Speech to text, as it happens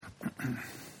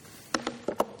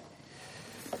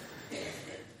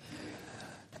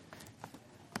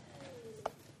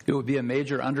It would be a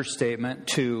major understatement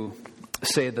to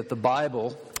say that the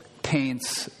Bible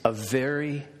paints a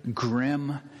very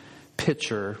grim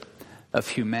picture of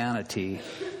humanity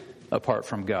apart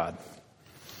from God.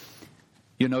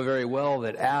 You know very well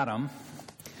that Adam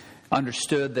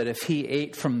understood that if he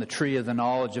ate from the tree of the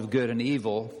knowledge of good and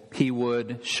evil, he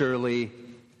would surely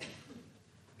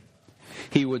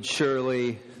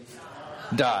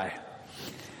die.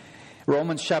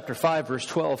 Romans chapter 5 verse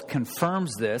 12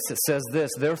 confirms this. It says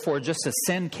this, "Therefore, just as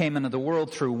sin came into the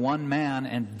world through one man,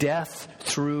 and death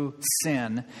through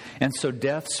sin, and so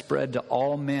death spread to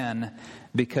all men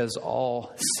because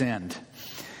all sinned."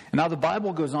 Now the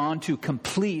Bible goes on to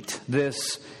complete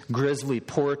this grisly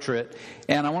portrait.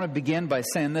 And I want to begin by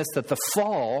saying this, that the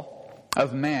fall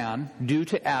of man due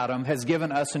to Adam has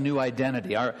given us a new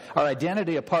identity. Our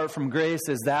identity apart from grace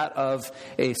is that of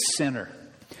a sinner.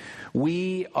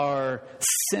 We are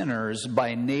sinners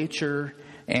by nature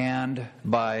and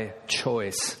by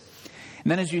choice.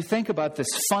 And then as you think about this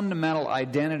fundamental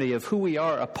identity of who we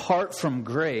are apart from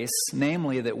grace,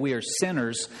 namely that we are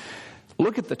sinners,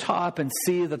 look at the top and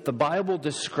see that the Bible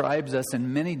describes us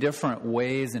in many different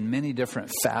ways, in many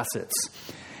different facets.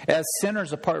 As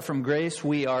sinners apart from grace,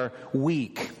 we are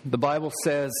weak. The Bible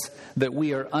says that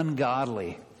we are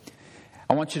ungodly.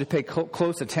 I want you to pay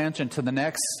close attention to the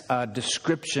next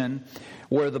description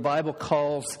where the Bible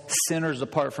calls sinners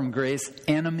apart from grace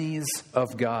enemies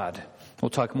of God. We'll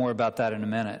talk more about that in a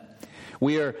minute.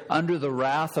 We are under the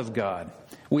wrath of God.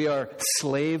 We are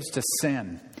slaves to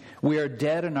sin. We are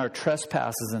dead in our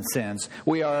trespasses and sins.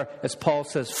 We are, as Paul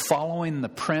says, following the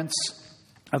prince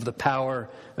of the power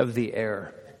of the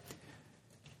air.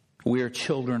 We are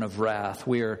children of wrath.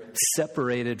 We are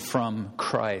separated from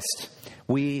Christ.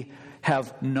 We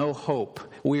have no hope.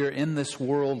 We are in this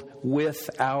world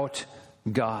without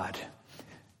God.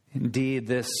 Indeed,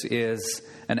 this is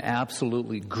an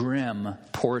absolutely grim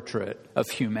portrait of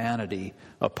humanity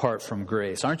apart from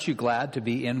grace. Aren't you glad to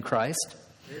be in Christ?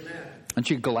 Amen. Aren't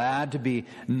you glad to be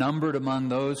numbered among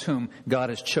those whom God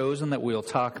has chosen, that we'll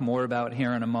talk more about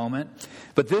here in a moment?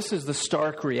 But this is the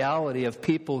stark reality of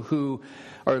people who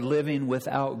are living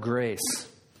without grace.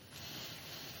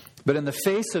 But in the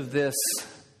face of this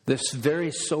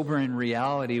very sobering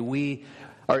reality, we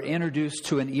are introduced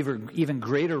to an even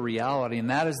greater reality, and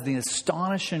that is the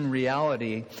astonishing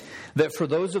reality that for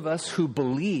those of us who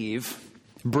believe,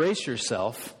 brace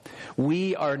yourself,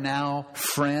 we are now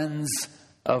friends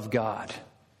of God.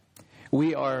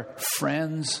 We are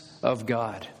friends of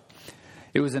God.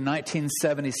 It was in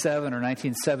 1977 or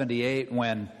 1978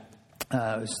 when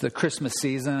it was the Christmas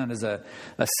season, and as a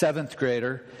seventh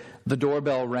grader, the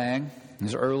doorbell rang. It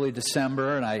was early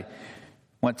December, and I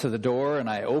went to the door and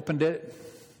I opened it.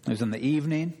 It was in the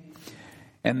evening.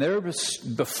 And there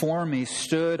before me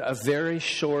stood a very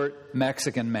short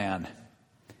Mexican man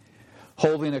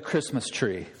holding a Christmas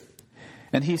tree.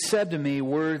 And he said to me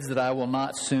words that I will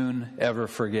not soon ever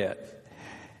forget.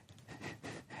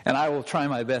 And I will try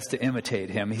my best to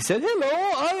imitate him. He said, "Hello,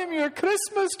 I am your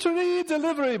Christmas tree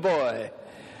delivery boy."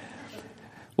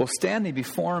 Well, standing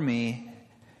before me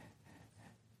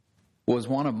was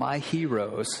one of my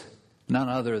heroes, none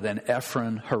other than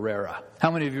Efren Herrera.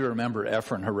 How many of you remember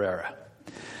Efren Herrera?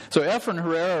 So Efren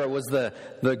Herrera was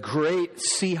the great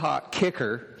Seahawk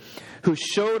kicker who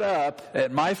showed up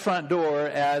at my front door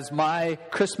as my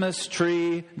Christmas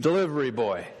tree delivery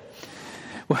boy.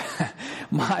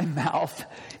 My mouth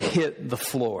hit the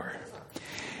floor.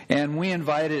 And we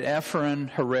invited Efren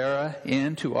Herrera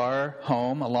into our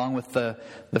home along with the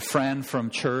friend from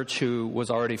church who was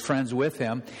already friends with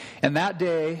him. And that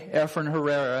day, Efren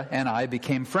Herrera and I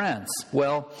became friends.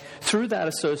 Well, through that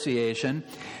association,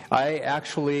 I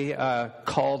actually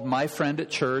called my friend at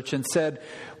church and said,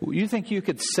 "You think you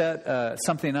could set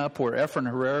something up where Efren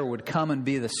Herrera would come and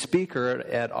be the speaker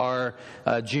at our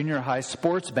junior high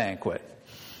sports banquet?"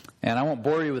 And I won't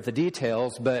bore you with the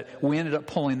details, but we ended up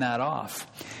pulling that off.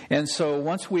 And so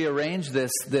once we arranged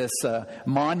this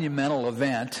monumental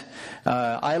event,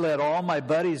 I let all my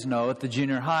buddies know at the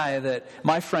junior high that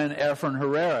my friend Efren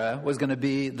Herrera was going to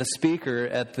be the speaker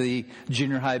at the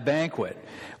junior high banquet.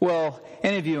 Well,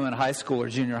 any of you in high school or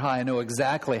junior high know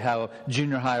exactly how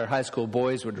junior high or high school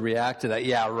boys would react to that.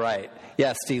 Yeah, right.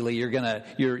 Yeah, Steele, your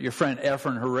friend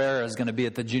Efren Herrera is going to be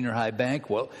at the junior high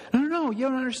banquet. No, you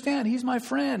don't understand. He's my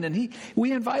friend, and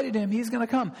we invited him. He's going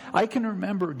to come. I can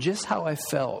remember just how I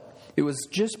felt. It was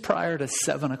just prior to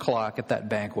 7 o'clock at that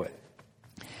banquet,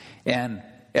 and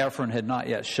Efren had not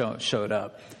yet showed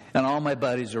up. And all my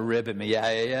buddies are ribbing me.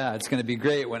 Yeah, it's going to be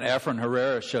great when Efren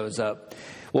Herrera shows up.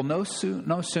 Well, no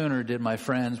sooner did my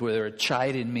friends, where they were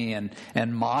chiding me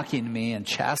and mocking me and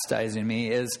chastising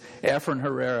me, as Efren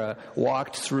Herrera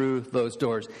walked through those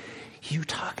doors. You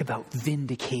talk about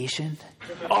vindication?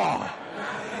 Oh,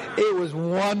 it was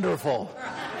wonderful.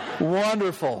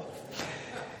 Wonderful.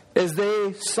 As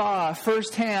they saw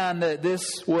firsthand that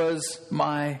this was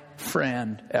my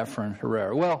friend, Efren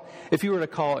Herrera. Well, if you were to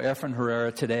call Efren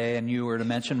Herrera today and you were to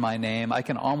mention my name, I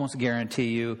can almost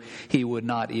guarantee you he would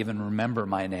not even remember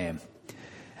my name.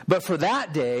 But for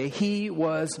that day, he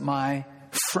was my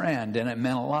friend, and it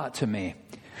meant a lot to me.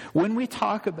 When we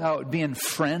talk about being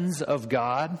friends of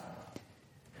God,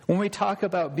 when we talk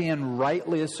about being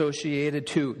rightly associated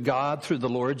to God through the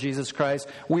Lord Jesus Christ,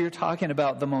 we are talking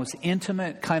about the most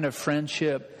intimate kind of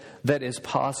friendship that is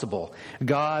possible.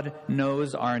 God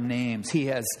knows our names. He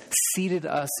has seated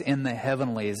us in the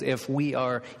heavenlies if we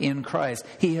are in Christ.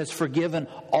 He has forgiven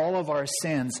all of our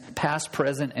sins, past,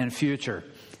 present, and future.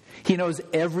 He knows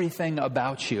everything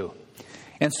about you.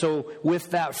 And so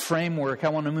with that framework, I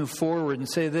want to move forward and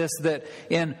say this, that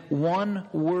in one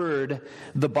word,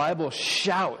 the Bible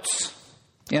shouts,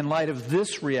 in light of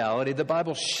this reality, the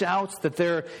Bible shouts that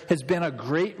there has been a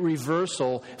great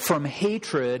reversal from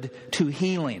hatred to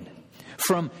healing,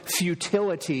 from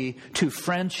futility to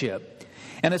friendship.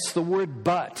 And it's the word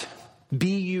but,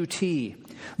 B-U-T.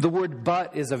 The word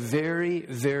but is a very,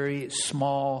 very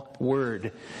small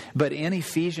word. But in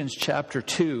Ephesians chapter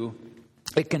 2,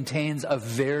 it contains a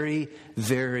very,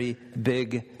 very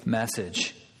big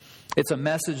message. It's a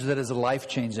message that is a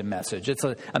life-changing message. It's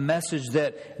a message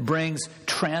that brings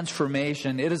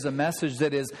transformation. It is a message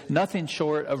that is nothing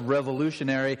short of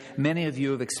revolutionary. Many of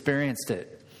you have experienced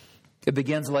it. It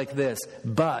begins like this: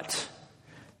 but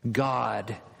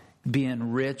God,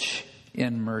 being rich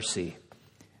in mercy,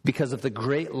 because of the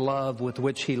great love with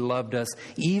which He loved us,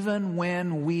 even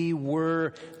when we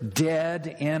were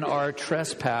dead in our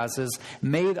trespasses,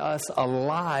 made us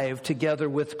alive together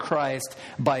with Christ.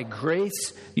 By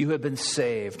grace you have been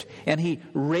saved. And He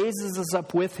raises us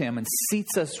up with Him and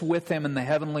seats us with Him in the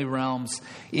heavenly realms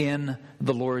in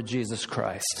the Lord Jesus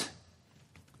Christ.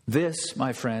 This,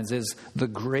 my friends, is the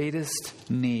greatest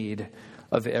need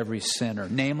of every sinner,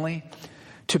 namely,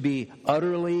 to be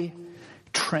utterly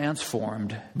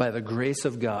transformed by the grace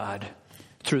of God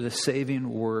through the saving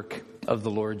work of the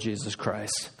Lord Jesus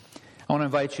Christ. I want to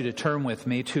invite you to turn with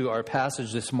me to our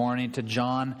passage this morning, to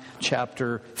John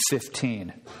chapter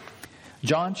 15.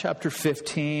 John chapter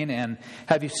 15, and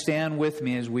have you stand with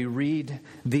me as we read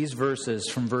these verses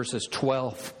from verses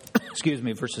 12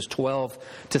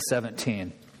 to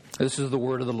 17. This is the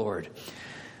word of the Lord.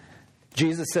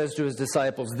 Jesus says to His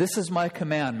disciples, "This is my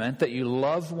commandment, that you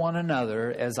love one another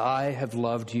as I have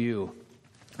loved you.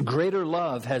 Greater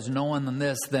love has no one than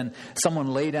this, than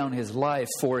someone lay down his life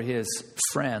for his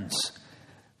friends.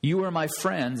 You are my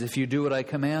friends if you do what I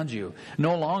command you.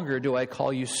 No longer do I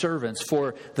call you servants,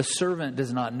 for the servant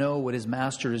does not know what his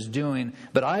master is doing,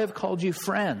 but I have called you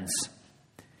friends.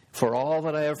 For all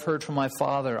that I have heard from my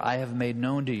Father, I have made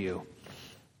known to you.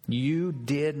 You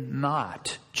did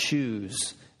not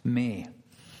choose me,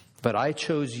 but I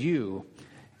chose you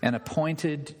and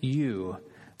appointed you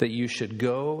that you should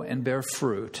go and bear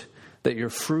fruit, that your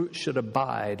fruit should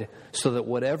abide, so that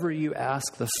whatever you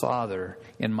ask the Father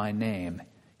in my name,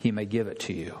 He may give it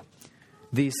to you.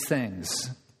 These things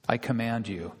I command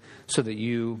you, so that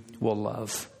you will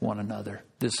love one another."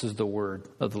 This is the word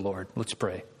of the Lord. Let's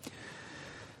pray.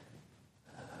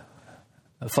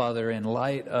 Father, in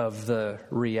light of the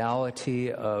reality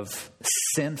of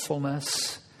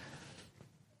sinfulness,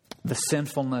 the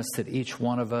sinfulness that each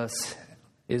one of us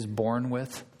is born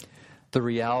with, the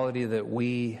reality that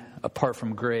we, apart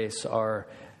from grace, are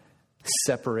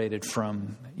separated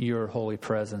from your holy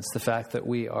presence, the fact that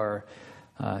we are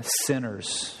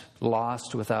sinners,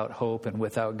 lost without hope and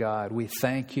without God, we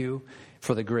thank you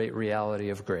for the great reality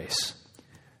of grace.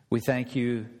 We thank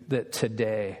you that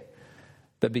today,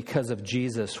 that because of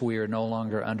Jesus, we are no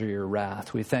longer under your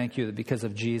wrath. We thank you that because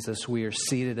of Jesus, we are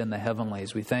seated in the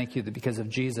heavenlies. We thank you that because of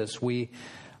Jesus, we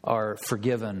are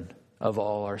forgiven of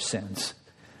all our sins.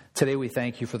 Today, we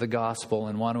thank you for the gospel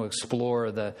and want to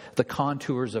explore the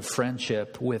contours of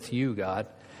friendship with you, God,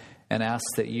 and ask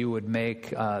that you would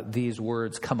make these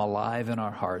words come alive in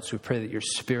our hearts. We pray that your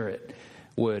Spirit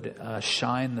would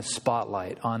shine the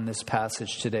spotlight on this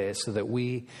passage today, so that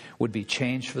we would be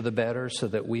changed for the better, so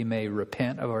that we may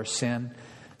repent of our sin,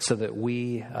 so that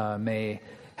we may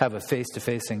have a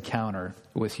face-to-face encounter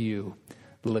with you,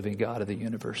 the living God of the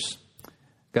universe.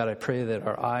 God, I pray that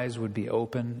our eyes would be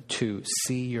open to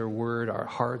see your word, our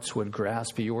hearts would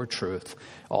grasp your truth,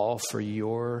 all for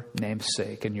your name's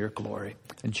sake and your glory.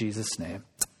 In Jesus' name,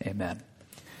 amen.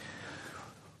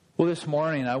 Well, this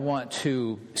morning I want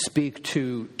to speak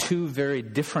to two very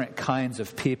different kinds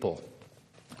of people.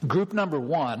 Group number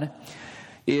one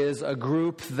is a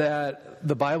group that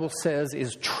the Bible says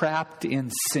is trapped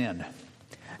in sin.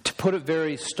 To put it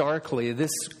very starkly,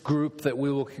 this group that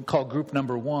we will call group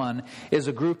number one is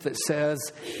a group that says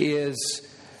is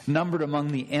numbered among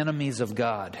the enemies of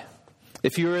God.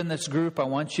 If you're in this group, I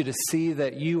want you to see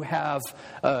that you have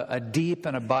a deep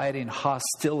and abiding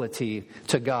hostility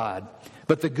to God.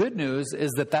 But the good news is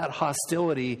that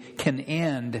hostility can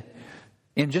end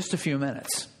in just a few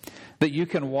minutes. That you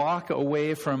can walk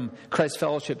away from Christ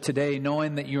Fellowship today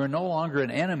knowing that you are no longer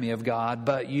an enemy of God,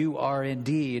 but you are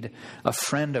indeed a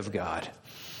friend of God.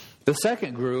 The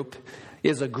second group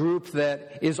is a group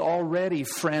that is already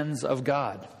friends of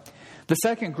God. The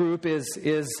second group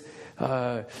is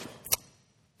a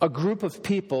group of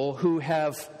people who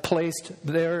have placed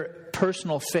their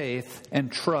personal faith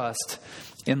and trust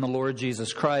in the Lord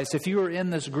Jesus Christ. If you are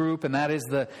in this group, and that is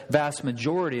the vast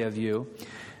majority of you,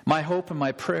 my hope and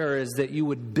my prayer is that you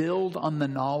would build on the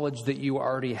knowledge that you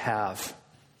already have.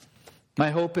 My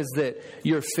hope is that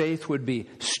your faith would be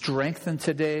strengthened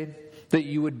today, that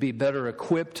you would be better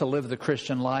equipped to live the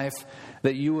Christian life,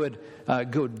 that you would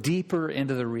go deeper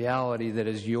into the reality that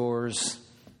is yours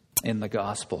in the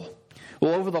gospel.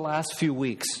 Well, over the last few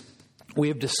weeks, we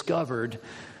have discovered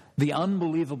the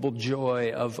unbelievable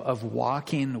joy of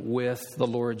walking with the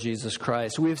Lord Jesus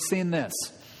Christ. We have seen this.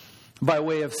 By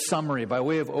way of summary, by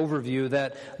way of overview,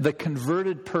 that the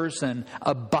converted person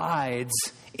abides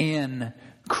in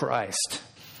Christ.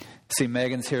 See,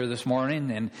 Megan's here this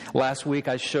morning, and last week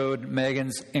I showed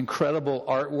Megan's incredible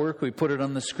artwork. We put it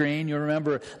on the screen. You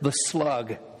remember the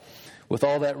slug with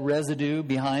all that residue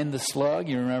behind the slug.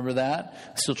 You remember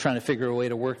that? Still trying to figure a way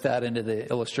to work that into the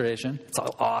illustration. It's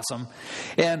awesome.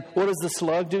 And what does the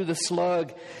slug do? The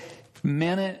slug,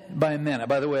 minute by minute.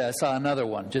 By the way, I saw another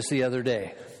one just the other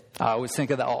day. I'll always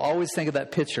think of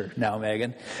that picture now,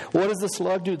 Megan. What does the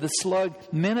slug do? The slug,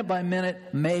 minute by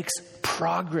minute, makes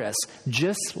progress,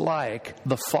 just like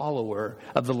the follower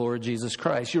of the Lord Jesus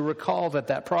Christ. You'll recall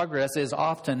that progress is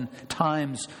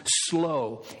oftentimes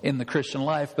slow in the Christian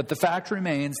life, but the fact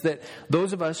remains that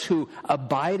those of us who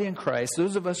abide in Christ,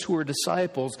 those of us who are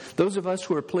disciples, those of us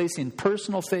who are placing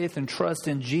personal faith and trust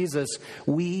in Jesus,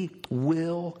 we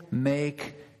will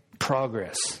make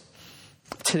progress.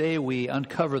 Today we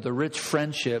uncover the rich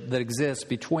friendship that exists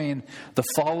between the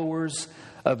followers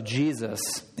of Jesus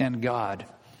and God.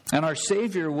 And our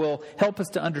Savior will help us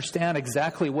to understand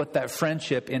exactly what that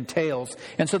friendship entails.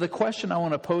 And so the question I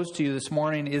want to pose to you this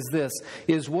morning is this,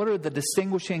 what are the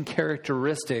distinguishing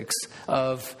characteristics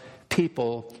of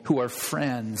people who are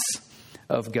friends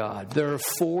of God? There are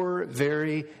four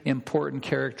very important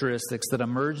characteristics that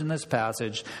emerge in this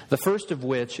passage. The first of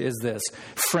which is this: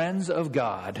 friends of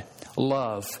God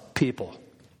love people.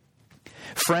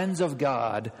 Friends of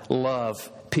God love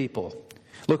people.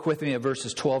 Look with me at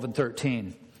verses 12 and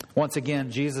 13. Once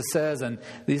again, Jesus says, and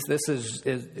this is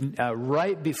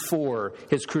right before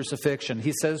his crucifixion,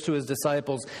 he says to his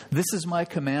disciples, "This is my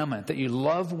commandment, that you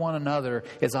love one another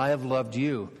as I have loved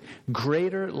you.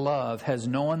 Greater love has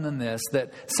no one than this,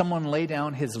 that someone lay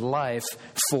down his life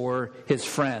for his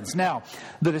friends." Now,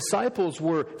 the disciples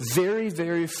were very,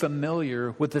 very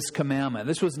familiar with this commandment.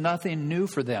 This was nothing new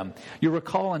for them. You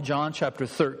recall in John chapter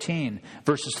 13,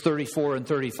 verses 34 and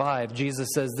 35, Jesus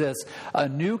says this: "A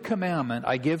new commandment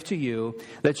I give to you,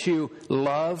 that you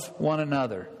love one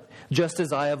another. Just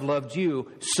as I have loved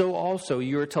you, so also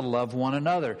you are to love one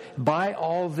another. By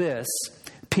all this,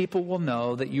 people will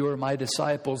know that you are my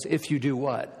disciples if you do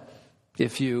what?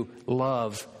 If you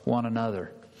love one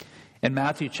another." In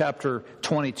Matthew chapter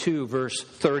 22, verse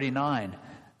 39,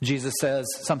 Jesus says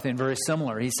something very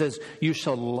similar. He says, "You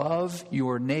shall love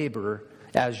your neighbor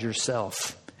as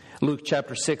yourself." Luke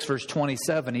chapter 6, verse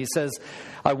 27, he says,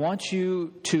 "I want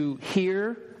you to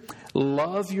hear,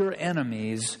 love your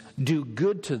enemies, do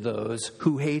good to those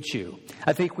who hate you."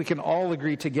 I think we can all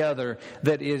agree together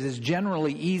that it is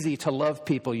generally easy to love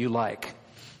people you like.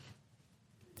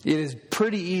 It is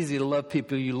pretty easy to love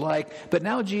people you like. But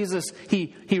now Jesus,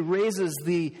 he raises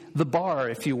the bar,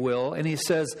 if you will, and he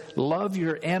says, love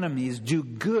your enemies, do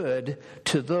good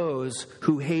to those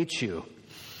who hate you.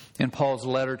 In Paul's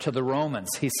letter to the Romans,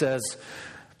 he says,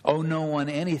 "Owe no one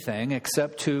anything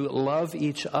except to love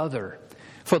each other.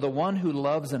 For the one who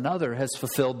loves another has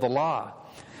fulfilled the law.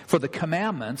 For the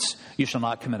commandments, you shall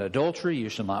not commit adultery, you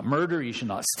shall not murder, you shall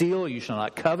not steal, you shall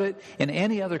not covet, and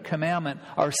any other commandment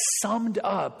are summed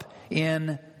up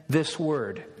in this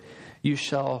word: you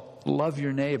shall love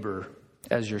your neighbor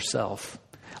as yourself.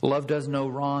 Love does no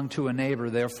wrong to a neighbor,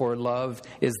 therefore love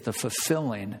is the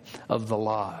fulfilling of the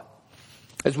law."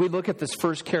 As we look at this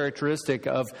first characteristic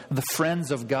of the friends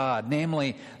of God,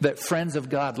 namely that friends of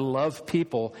God love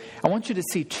people, I want you to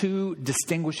see two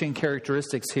distinguishing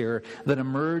characteristics here that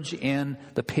emerge in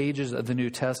the pages of the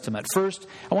New Testament. First,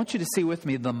 I want you to see with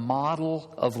me the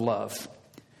model of love.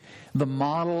 The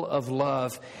model of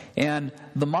love. And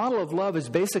the model of love is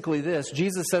basically this.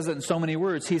 Jesus says it in so many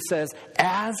words. He says,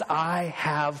 "As I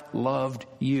have loved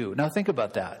you." Now think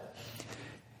about that.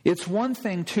 It's one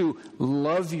thing to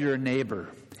love your neighbor.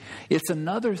 It's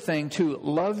another thing to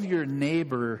love your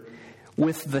neighbor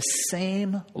with the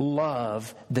same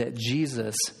love that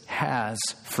Jesus has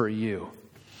for you.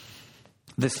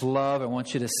 This love, I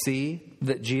want you to see,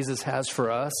 that Jesus has for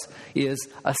us is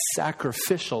a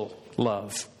sacrificial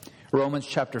love. Romans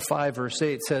chapter 5, verse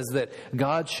 8 says that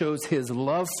God shows His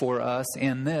love for us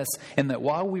in this, and that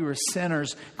while we were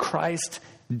sinners, Christ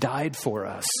died for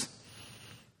us.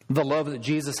 The love that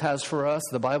Jesus has for us,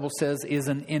 the Bible says, is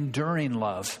an enduring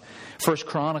love. 1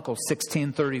 Chronicles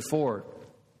 16:34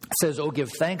 says, "Oh,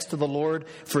 give thanks to the Lord,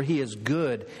 for He is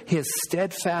good. His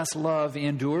steadfast love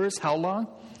endures," how long?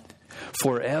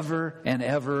 "Forever and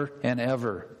ever and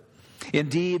ever."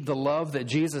 Indeed, the love that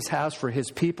Jesus has for His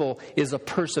people is a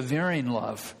persevering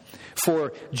love.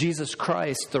 For Jesus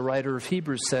Christ, the writer of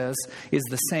Hebrews says, is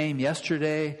the same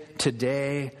yesterday,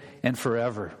 today, and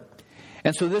forever.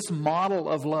 And so this model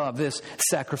of love, this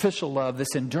sacrificial love,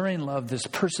 this enduring love, this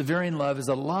persevering love is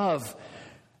a love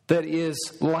that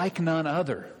is like none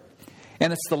other.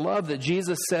 And it's the love that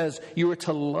Jesus says you are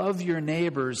to love your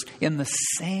neighbors in the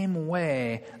same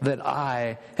way that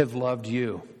I have loved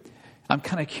you. I'm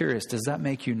kind of curious, does that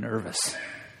make you nervous?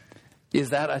 Is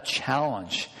that a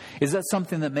challenge? Is that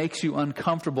something that makes you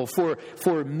uncomfortable for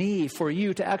me, for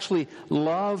you to actually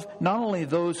love not only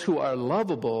those who are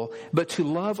lovable, but to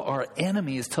love our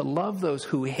enemies, to love those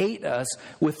who hate us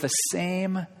with the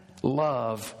same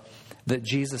love that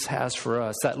Jesus has for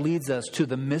us? That leads us to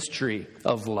the mystery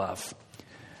of love.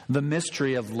 The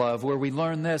mystery of love, where we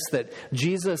learn this, that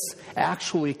Jesus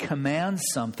actually commands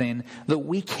something that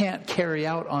we can't carry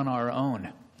out on our own.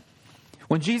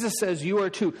 When Jesus says you are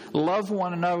to love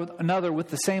one another with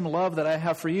the same love that I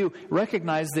have for you,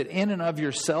 recognize that in and of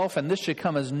yourself, and this should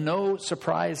come as no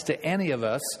surprise to any of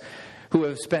us who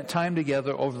have spent time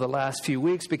together over the last few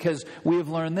weeks, because we have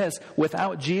learned this: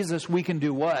 without Jesus, we can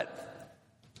do what?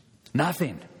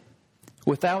 Nothing.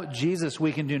 Without Jesus,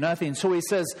 we can do nothing. So he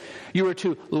says, you are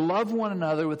to love one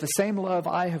another with the same love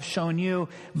I have shown you,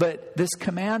 but this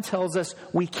command tells us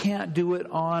we can't do it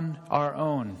on our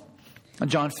own. In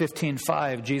John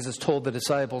 15:5, Jesus told the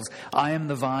disciples, "I am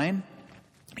the vine,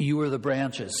 you are the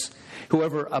branches.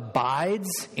 Whoever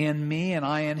abides in me and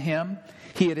I in him,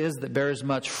 he it is that bears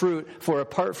much fruit, for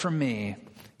apart from me,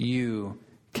 you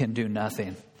can do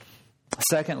nothing."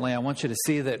 Secondly, I want you to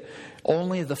see that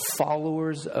only the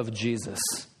followers of Jesus,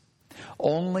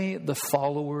 only the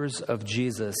followers of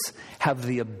Jesus have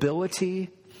the ability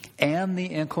and the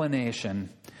inclination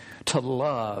to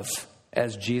love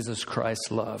as Jesus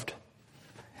Christ loved.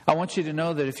 I want you to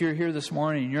know that if you're here this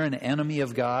morning and you're an enemy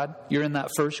of God, you're in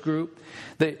that first group,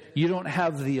 that you don't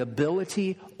have the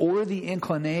ability or the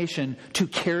inclination to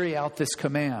carry out this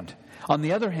command. On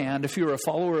the other hand, if you're a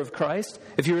follower of Christ,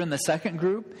 if you're in the second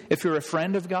group, if you're a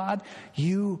friend of God,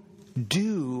 you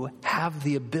do have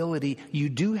the ability, you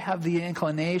do have the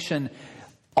inclination,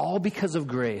 all because of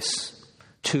grace,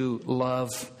 to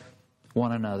love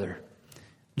one another.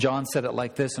 John said it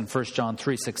like this in 1 John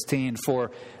 3:16,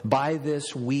 "For by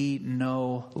this we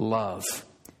know love,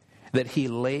 that he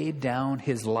laid down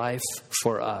his life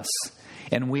for us,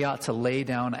 and we ought to lay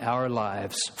down our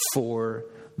lives for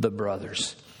the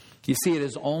brothers." You see, it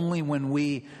is only when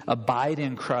we abide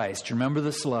in Christ, remember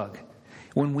the slug,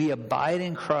 when we abide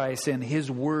in Christ, in His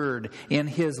Word, in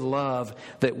His love,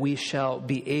 that we shall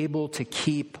be able to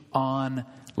keep on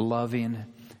loving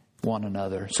one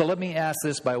another. So let me ask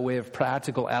this by way of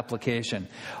practical application.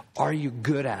 Are you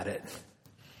good at it?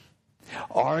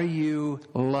 Are you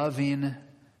loving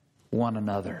one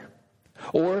another?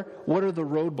 Or what are the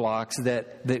roadblocks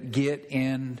that get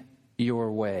in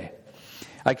your way?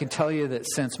 I can tell you that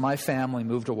since my family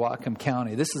moved to Whatcom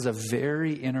County, this is a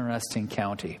very interesting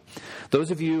county.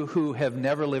 Those of you who have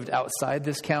never lived outside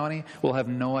this county will have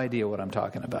no idea what I'm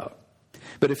talking about.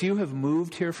 But if you have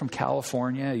moved here from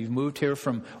California, you've moved here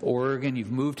from Oregon,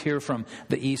 you've moved here from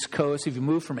the East Coast, if you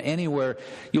moved from anywhere,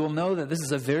 you will know that this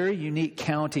is a very unique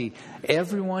county.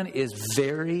 Everyone is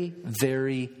very,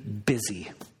 very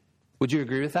busy. Would you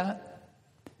agree with that?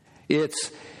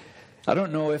 I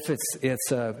don't know if it's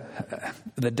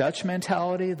the Dutch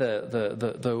mentality, the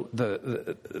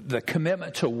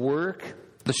commitment to work,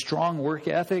 the the strong work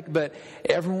ethic, but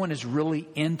everyone is really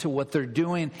into what they're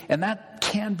doing. And that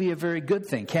can be a very good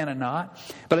thing, can it not?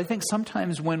 But I think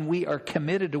sometimes when we are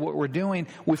committed to what we're doing,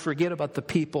 we forget about the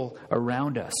people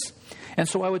around us. And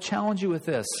so I would challenge you with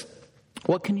this.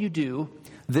 What can you do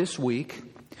this week?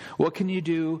 What can you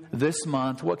do this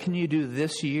month? What can you do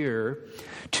this year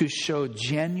to show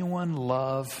genuine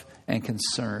love and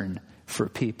concern for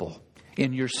people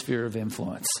in your sphere of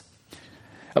influence?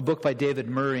 A book by David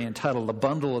Murray entitled A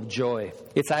Bundle of Joy.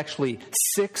 It's actually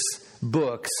 6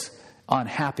 books on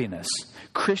happiness,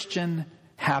 Christian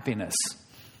happiness.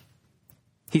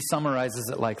 He summarizes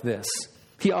it like this.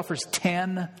 He offers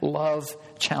 10 love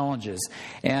challenges.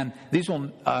 And these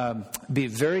will be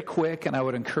very quick, and I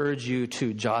would encourage you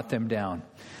to jot them down.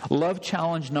 Love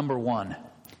challenge number 1.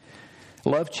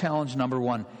 Love challenge number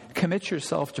 1. Commit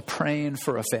yourself to praying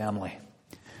for a family.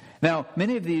 Now,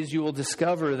 many of these you will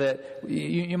discover that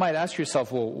you might ask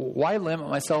yourself, well, why limit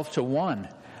myself to 1?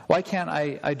 Why can't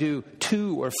I do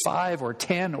 2 or 5 or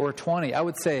 10 or 20? I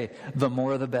would say the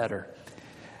more the better.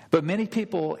 But many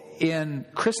people in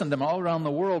Christendom all around the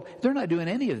world, they're not doing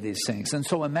any of these things. And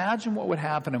so imagine what would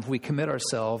happen if we commit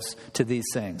ourselves to these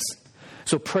things.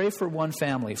 So pray for one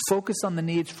family. Focus on the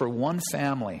needs for one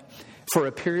family for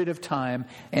a period of time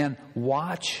and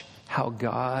watch how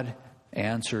God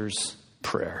answers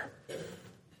prayer.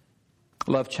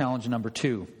 Love challenge number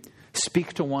 2.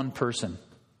 Speak to one person.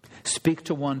 Speak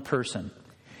to one person.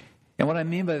 And what I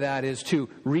mean by that is to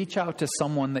reach out to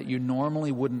someone that you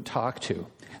normally wouldn't talk to.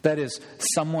 That is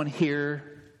someone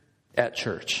here at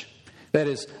church. That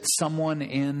is someone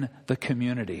in the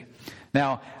community.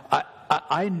 Now,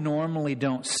 I normally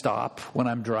don't stop when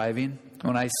I'm driving.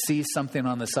 When I see something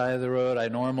on the side of the road,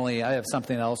 I have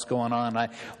something else going on.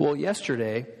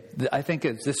 Yesterday, I think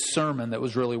it's this sermon that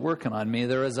was really working on me.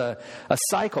 There was a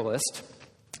cyclist,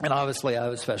 and obviously I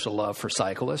have a special love for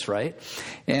cyclists, right?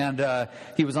 And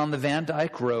he was on the Van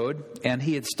Dyke Road, and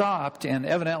he had stopped, and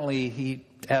evidently he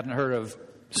hadn't heard of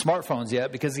smartphones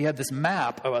yet because he had this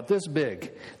map about this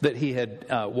big that he had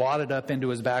wadded up into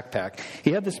his backpack.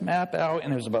 He had this map out,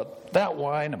 and it was about that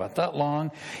wide and about that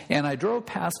long. And I drove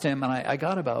past him, and I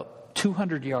got about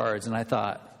 200 yards, and I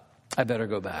thought, I better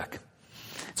go back.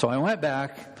 So I went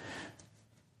back,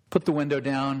 put the window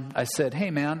down. I said,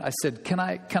 hey, man, I said, can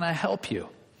I help you?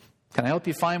 Can I help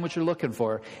you find what you're looking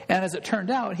for? And as it turned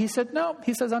out, he said, no.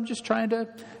 He says, I'm just trying to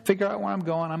figure out where I'm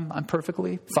going. I'm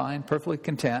perfectly fine, perfectly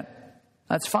content.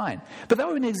 That's fine. But that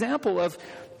would be an example of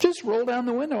just roll down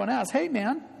the window and ask, hey,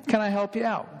 man, can I help you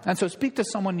out? And so speak to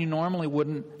someone you normally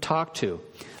wouldn't talk to.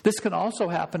 This can also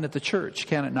happen at the church,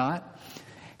 can it not?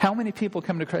 How many people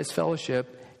come to Christ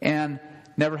Fellowship and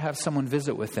never have someone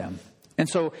visit with them? And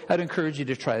so I'd encourage you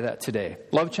to try that today.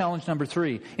 Love challenge number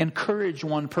 3, encourage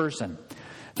one person.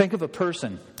 Think of a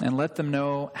person and let them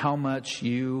know how much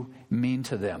you mean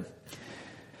to them.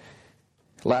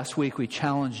 Last week we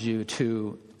challenged you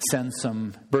to send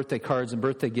some birthday cards and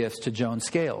birthday gifts to Joan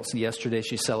Scales. Yesterday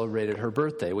she celebrated her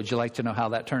birthday. Would you like to know how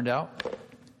that turned out?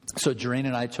 So Doreen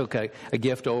and I took a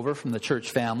gift over from the church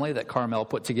family that Carmel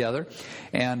put together.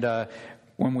 And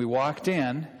when we walked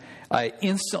in, I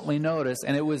instantly noticed,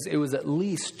 and it was at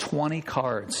least 20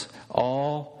 cards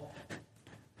all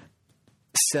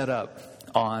set up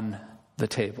on the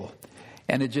table.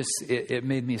 And it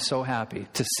made me so happy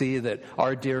to see that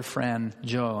our dear friend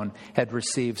Joan had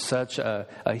received such a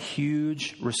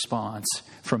huge response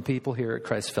from people here at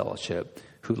Christ Fellowship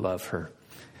who love her.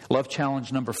 Love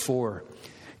challenge number 4,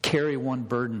 carry one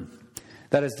burden.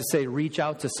 That is to say, reach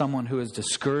out to someone who is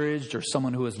discouraged or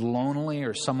someone who is lonely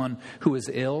or someone who is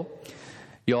ill.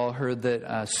 You all heard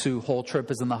that Sue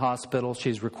Holtrip is in the hospital.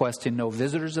 She's requesting no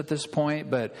visitors at this point,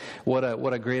 but what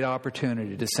a great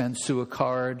opportunity to send Sue a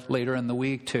card later in the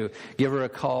week, to give her a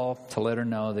call, to let her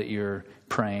know that you're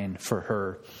praying for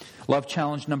her. Love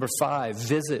challenge number 5,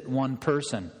 visit one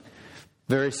person.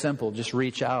 Very simple, just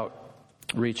reach out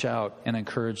and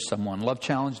encourage someone. Love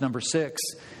challenge number 6,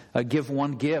 give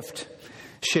one gift.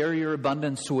 Share your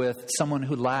abundance with someone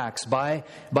who lacks. Buy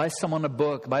someone a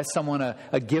book. Buy someone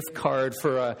a gift card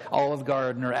for Olive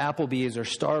Garden or Applebee's or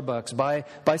Starbucks.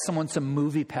 Buy someone some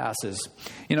movie passes.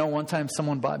 You know, one time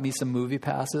someone bought me some movie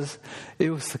passes.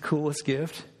 It was the coolest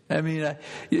gift. I mean,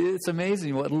 it's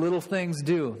amazing what little things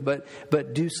do.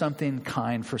 But do something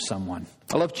kind for someone.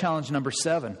 I love challenge number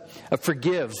 7.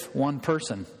 Forgive one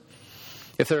person.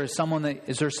 If there is someone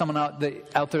out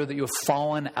there that you have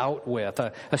fallen out with,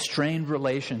 a strained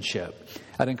relationship,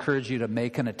 I'd encourage you to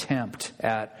make an attempt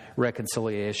at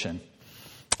reconciliation.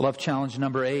 Love challenge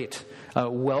number 8,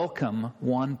 welcome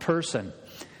one person.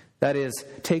 That is,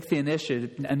 take the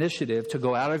initiative to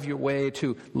go out of your way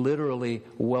to literally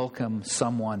welcome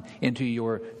someone into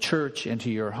your church,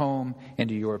 into your home,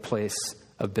 into your place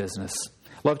of business.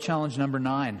 Love challenge number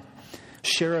 9.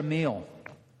 Share a meal.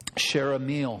 Share a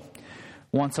meal.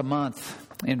 Once a month,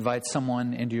 invite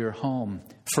someone into your home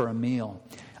for a meal.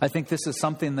 I think this is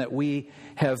something that we've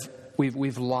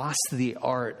lost the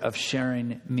art of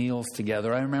sharing meals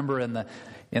together. I remember in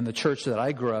the church that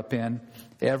I grew up in,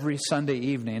 every Sunday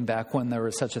evening, back when there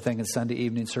was such a thing as Sunday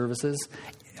evening services,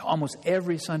 almost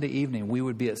every Sunday evening we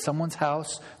would be at someone's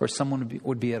house or someone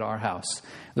would be at our house.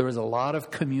 There was a lot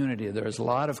of community. There was a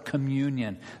lot of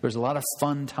communion. There was a lot of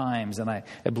fun times, and I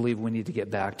believe we need to get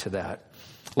back to that.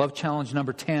 Love challenge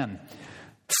number 10.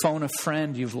 Phone a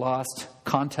friend you've lost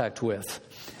contact with.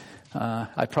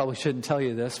 I probably shouldn't tell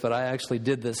you this, but I actually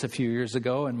did this a few years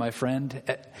ago, and my friend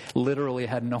literally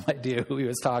had no idea who he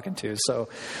was talking to. So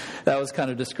that was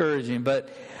kind of discouraging. But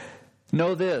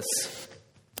know this,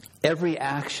 every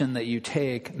action that you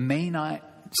take may not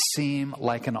seem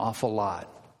like an awful lot.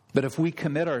 But if we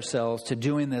commit ourselves to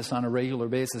doing this on a regular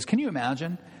basis, can you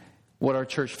imagine what our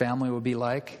church family would be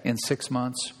like in 6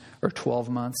 months or 12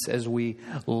 months as we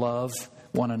love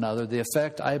one another? The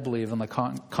effect, I believe, on the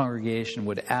congregation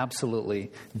would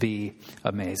absolutely be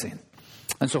amazing.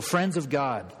 And so, friends of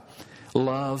God,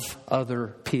 love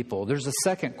other people. There's a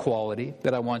second quality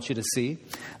that I want you to see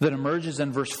that emerges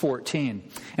in verse 14,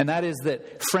 and that is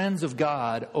that friends of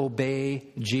God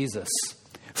obey Jesus.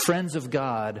 Friends of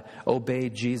God obey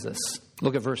Jesus.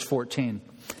 Look at verse 14.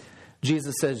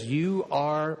 Jesus says, "You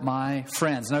are my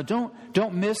friends." Now,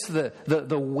 don't miss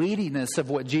the weightiness of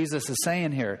what Jesus is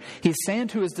saying here. He's saying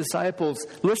to his disciples,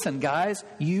 listen, guys,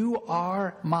 you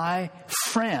are my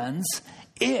friends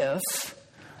if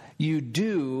you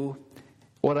do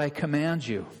what I command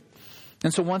you.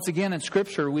 And so once again in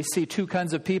Scripture, we see two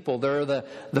kinds of people. There are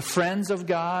the friends of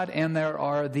God and there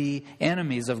are the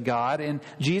enemies of God. And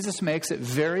Jesus makes it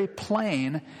very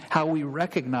plain how we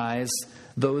recognize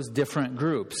those different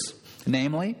groups.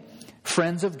 Namely,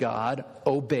 friends of God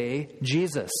obey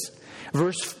Jesus.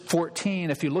 Verse 14,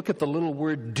 if you look at the little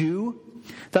word do,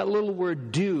 that little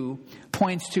word do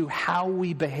points to how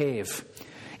we behave.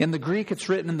 In the Greek, it's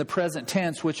written in the present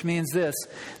tense, which means this,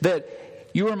 that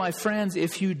you are my friends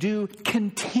if you do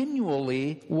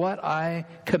continually what I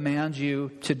command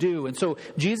you to do. And so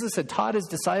Jesus had taught his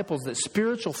disciples that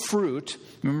spiritual fruit,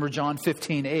 remember John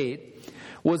 15:8,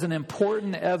 was an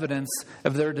important evidence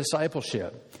of their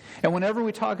discipleship. And whenever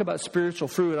we talk about spiritual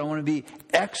fruit, I want to be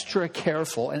extra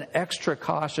careful and extra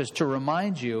cautious to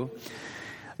remind you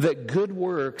that good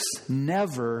works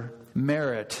never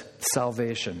merit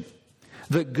salvation.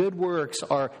 That good works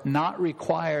are not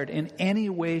required in any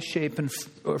way, shape,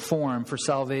 or form for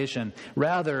salvation.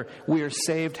 Rather, we are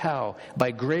saved how?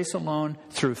 By grace alone,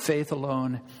 through faith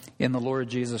alone, in the Lord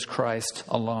Jesus Christ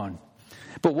alone.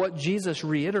 But what Jesus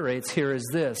reiterates here is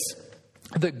this,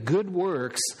 that good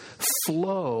works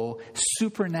flow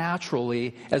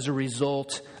supernaturally as a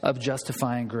result of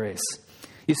justifying grace.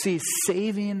 You see,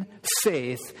 saving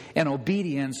faith and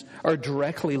obedience are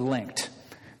directly linked.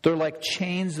 They're like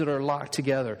chains that are locked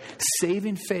together.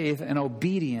 Saving faith and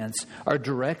obedience are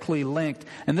directly linked.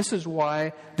 And this is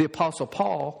why the Apostle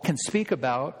Paul can speak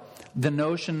about the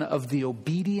notion of the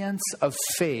obedience of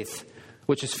faith,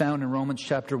 which is found in Romans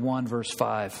chapter 1, verse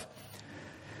 5.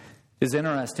 It's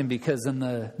interesting because in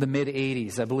the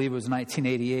mid-'80s, I believe it was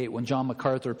 1988, when John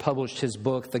MacArthur published his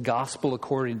book, The Gospel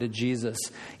According to Jesus,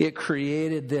 it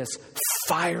created this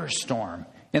firestorm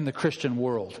in the Christian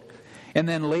world. And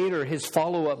then later, his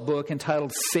follow-up book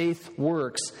entitled Faith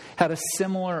Works had a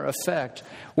similar effect,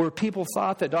 where people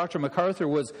thought that Dr. MacArthur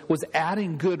was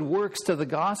adding good works to the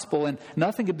gospel, and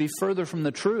nothing could be further from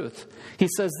the truth. He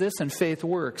says this in Faith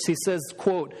Works. He says,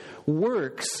 quote,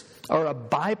 "Works are a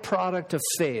byproduct of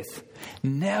faith,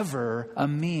 never a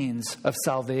means of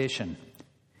salvation."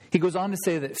 He goes on to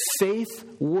say that faith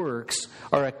works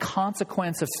are a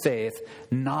consequence of faith,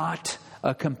 not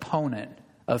a component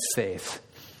of faith.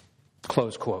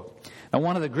 Close quote. Now,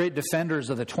 one of the great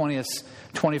defenders of the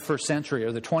 21st century,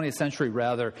 or the 20th century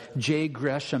rather, J.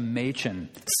 Gresham Machen,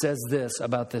 says this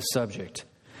about this subject.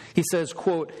 He says,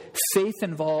 quote, "Faith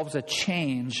involves a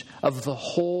change of the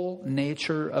whole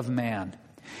nature of man.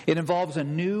 It involves a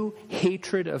new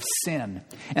hatred of sin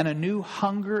and a new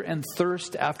hunger and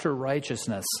thirst after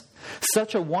righteousness.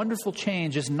 Such a wonderful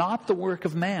change is not the work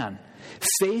of man.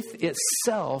 Faith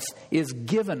itself is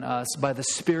given us by the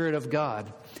Spirit of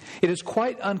God. It is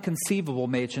quite unconceivable,"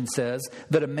 Machen says,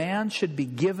 "that a man should be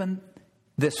given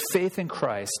this faith in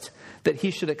Christ, that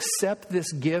he should accept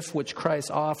this gift which Christ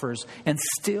offers and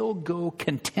still go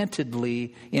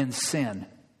contentedly in sin.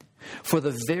 For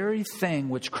the very thing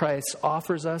which Christ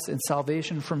offers us in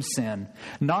salvation from sin,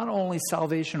 not only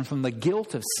salvation from the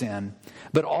guilt of sin,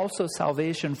 but also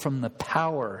salvation from the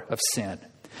power of sin.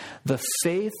 The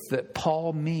faith that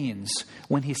Paul means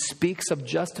when he speaks of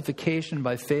justification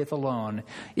by faith alone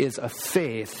is a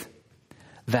faith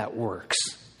that works.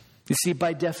 You see,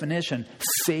 by definition,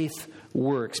 faith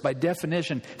works. By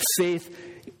definition, faith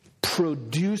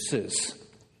produces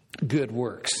good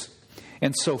works.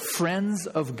 And so friends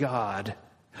of God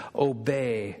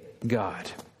obey God.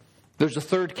 There's a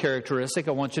third characteristic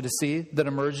I want you to see that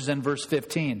emerges in verse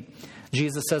 15.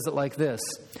 Jesus says it like this: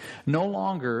 "No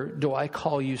longer do I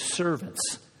call you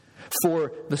servants,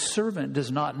 for the servant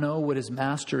does not know what his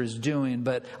master is doing,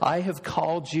 but I have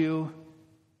called you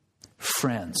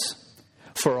friends.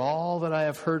 For all that I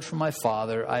have heard from my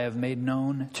Father, I have made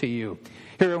known to you."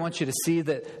 Here I want you to see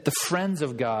that the friends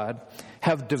of God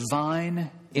have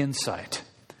divine insight.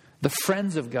 The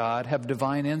friends of God have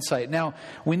divine insight. Now,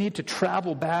 we need to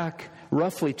travel back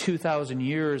roughly 2,000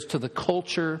 years to the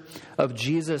culture of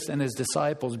Jesus and his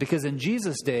disciples, because in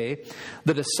Jesus' day,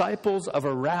 the disciples of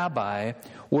a rabbi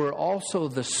were also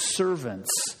the servants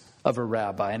of a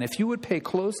rabbi. And if you would pay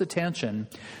close attention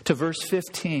to verse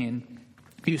 15,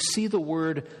 you see the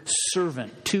word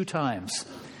servant 2 times.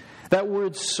 That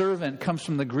word servant comes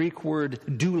from the Greek word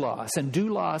doulos, and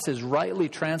doulos is rightly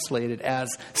translated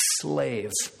as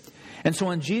slave. And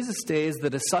so in Jesus' days, the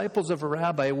disciples of a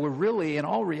rabbi were really, in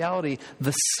all reality,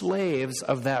 the slaves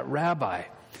of that rabbi.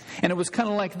 And it was kind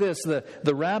of like this.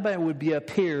 The rabbi would be up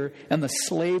here, and the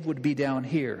slave would be down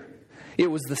here.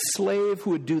 It was the slave who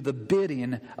would do the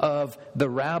bidding of the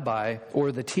rabbi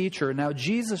or the teacher. Now,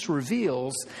 Jesus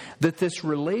reveals that this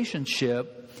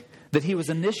relationship that he was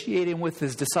initiating with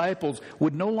his disciples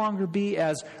would no longer be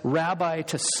as rabbi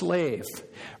to slave.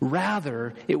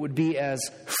 Rather, it would be as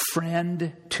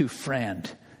friend to friend.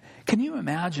 Can you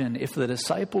imagine if the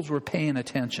disciples were paying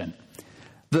attention?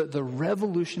 The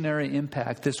revolutionary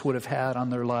impact this would have had on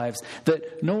their lives.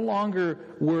 That no longer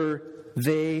were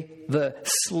they the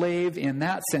slave in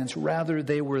that sense. Rather,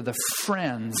 they were the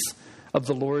friends of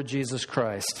the Lord Jesus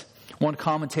Christ. One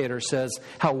commentator says,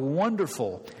 "How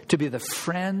wonderful to be the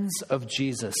friends of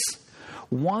Jesus.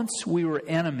 Once we were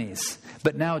enemies,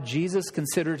 but now Jesus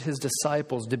considered his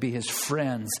disciples to be his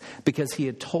friends because he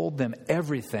had told them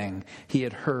everything he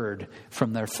had heard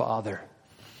from their Father."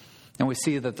 And we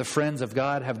see that the friends of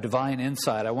God have divine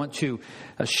insight. I want to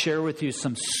share with you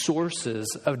some sources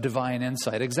of divine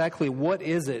insight. Exactly what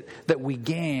is it that we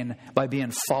gain by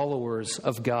being followers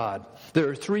of God? There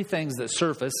are 3 things that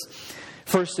surface.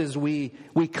 First is we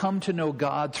come to know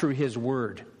God through his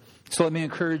word. So let me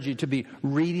encourage you to be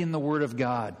reading the word of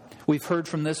God. We've heard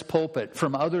from this pulpit,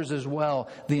 from others as well,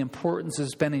 the importance of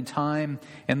spending time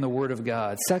in the word of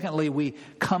God. Secondly, we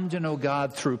come to know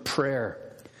God through prayer.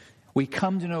 We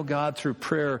come to know God through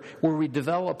prayer, where we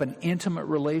develop an intimate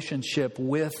relationship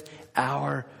with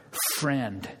our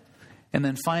friend. And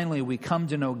then finally, we come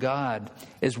to know God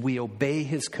as we obey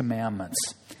his commandments.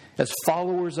 As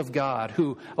followers of God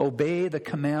who obey the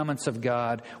commandments of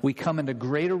God, we come into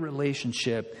greater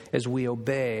relationship as we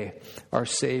obey our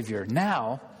Savior.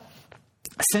 Now,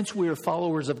 since we are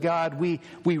followers of God, we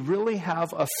really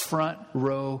have a front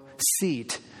row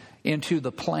seat into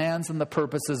the plans and the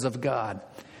purposes of God.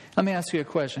 Let me ask you a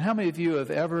question. How many of you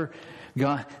have ever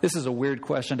gone... This is a weird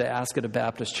question to ask at a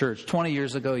Baptist church. 20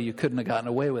 years ago, you couldn't have gotten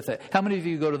away with it. How many of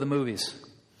you go to the movies?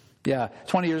 Yeah,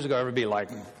 20 years ago, everybody like...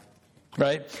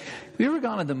 Right? Have you ever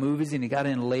gone to the movies and you got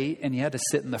in late and you had to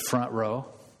sit in the front row?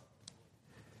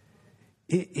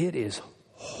 It is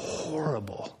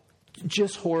horrible.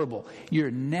 Just horrible. Your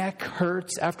neck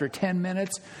hurts after 10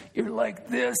 minutes. You're like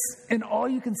this, and all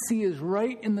you can see is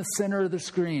right in the center of the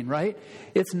screen, right?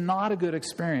 It's not a good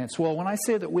experience. Well, when I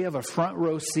say that we have a front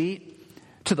row seat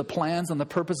to the plans and the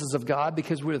purposes of God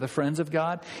because we're the friends of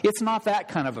God, it's not that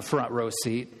kind of a front row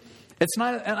seat. It's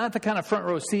not the kind of front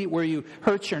row seat where you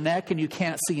hurt your neck and you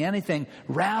can't see anything.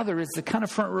 Rather, it's the kind of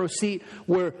front row seat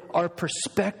where our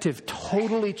perspective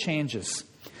totally changes.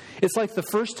 It's like the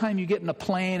first time you get in a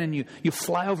plane and you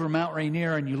fly over Mount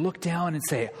Rainier and you look down and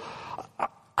say,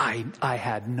 I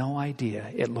had no idea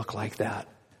it looked like that.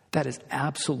 That is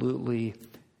absolutely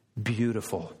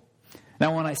beautiful.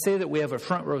 Now, when I say that we have a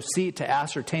front row seat to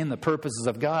ascertain the purposes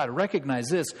of God, recognize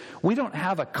this: we don't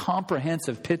have a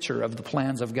comprehensive picture of the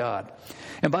plans of God.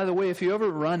 And by the way, if you ever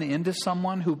run into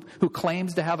someone who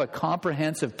claims to have a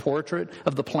comprehensive portrait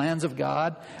of the plans of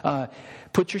God,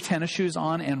 put your tennis shoes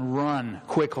on and run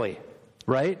quickly.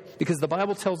 right? Because the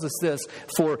Bible tells us this,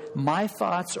 for my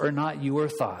thoughts are not your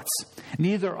thoughts.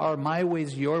 Neither are my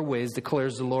ways your ways,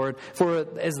 declares the Lord. For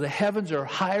as the heavens are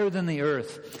higher than the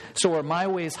earth, so are my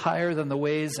ways higher than the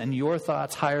ways, and your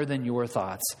thoughts higher than your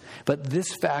thoughts. But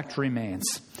this fact remains,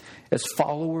 as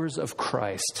followers of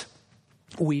Christ,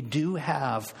 we do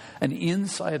have an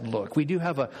inside look. We do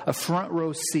have a front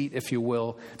row seat, if you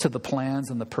will, to the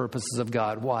plans and the purposes of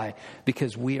God. Why?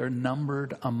 Because we are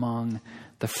numbered among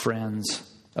the friends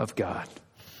of God.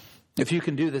 If you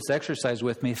can do this exercise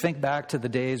with me, think back to the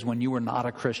days when you were not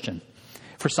a Christian.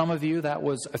 For some of you, that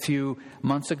was a few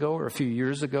months ago or a few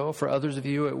years ago. For others of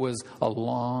you, it was a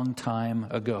long time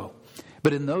ago.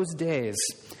 But in those days,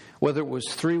 whether it was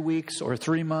 3 weeks or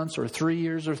 3 months or 3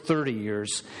 years or 30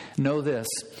 years, know this,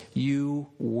 you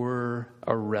were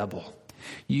a rebel.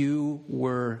 You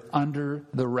were under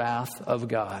the wrath of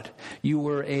God. You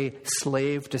were a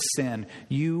slave to sin.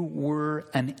 You were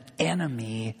an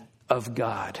enemy of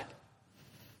God.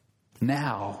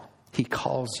 Now he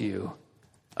calls you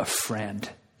a friend.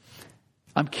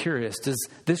 I'm curious, does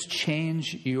this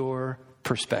change your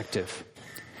perspective?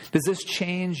 Does this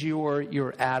change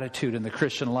your attitude in the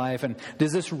Christian life? And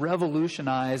does this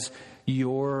revolutionize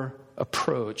your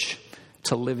approach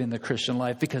to living the Christian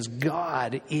life? Because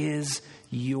God is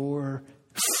your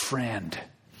friend.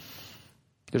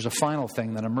 There's a final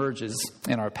thing that emerges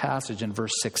in our passage in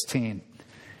verse 16.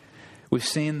 We've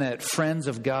seen that friends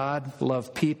of God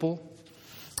love people.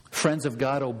 Friends of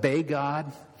God obey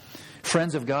God.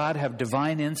 Friends of God have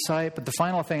divine insight. But the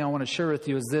final thing I want to share with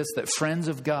you is this, that friends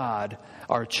of God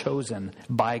are chosen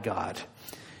by God.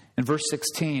 In verse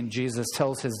 16, Jesus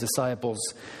tells his disciples,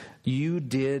 you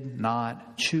did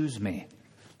not choose me,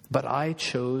 but I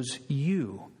chose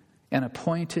you and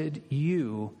appointed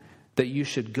you that you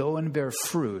should go and bear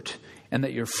fruit and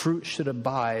that your fruit should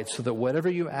abide, so that whatever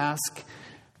you ask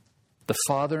the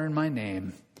Father in my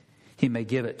name, he may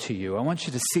give it to you. I want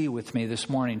you to see with me this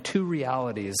morning 2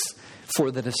 realities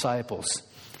for the disciples.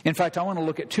 In fact, I want to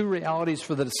look at 2 realities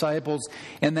for the disciples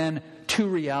and then 2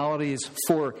 realities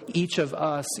for each of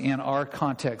us in our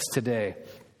context today.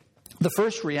 The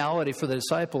first reality for the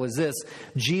disciple is this: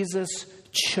 Jesus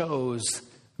chose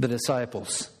the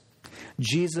disciples.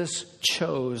 Jesus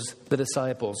chose the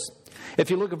disciples. If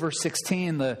you look at verse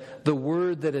 16, the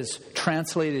word that is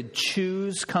translated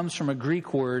choose comes from a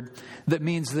Greek word that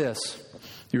means this.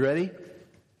 You ready?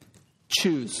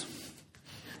 Choose.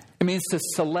 It means to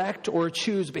select or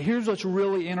choose. But here's what's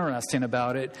really interesting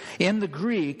about it. In the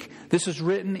Greek, this is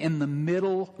written in the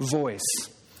middle voice.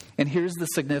 And here's the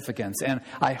significance. And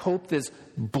I hope this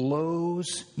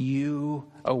blows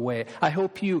you away. I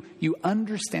hope you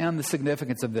understand the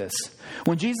significance of this.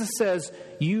 When Jesus says,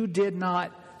 you did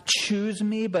not choose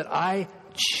me, but I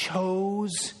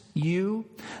chose you,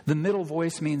 the middle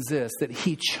voice means this, that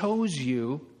he chose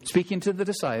you, speaking to the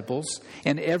disciples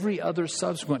and every other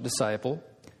subsequent disciple,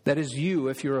 that is you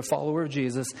if you're a follower of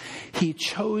Jesus, he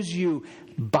chose you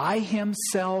by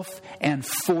himself and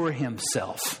for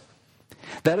himself.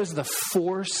 That is the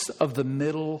force of the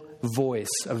middle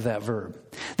voice of that verb.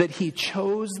 That he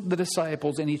chose the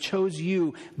disciples and he chose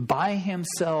you by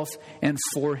himself and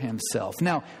for himself.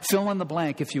 Now, fill in the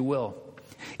blank, if you will.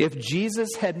 If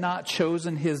Jesus had not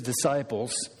chosen his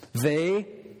disciples,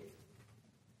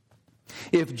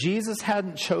 if Jesus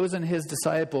hadn't chosen his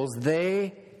disciples,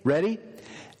 they, ready?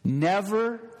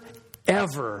 Never,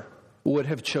 ever would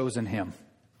have chosen him.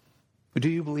 Do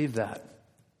you believe that?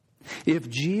 If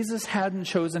Jesus hadn't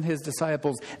chosen his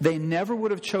disciples, they never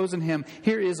would have chosen him.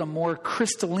 Here is a more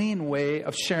crystalline way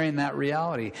of sharing that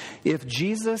reality. If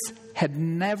Jesus had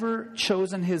never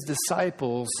chosen his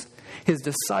disciples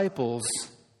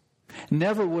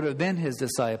never would have been his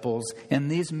disciples, and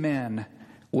these men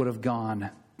would have gone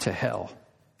to hell.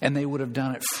 And they would have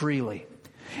done it freely.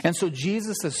 And so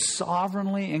Jesus is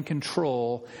sovereignly in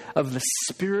control of the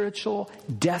spiritual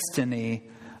destiny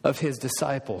of his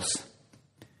disciples.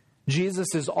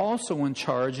 Jesus is also in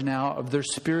charge now of their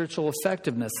spiritual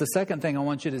effectiveness. The second thing I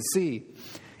want you to see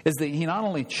is that he not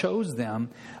only chose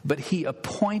them, but he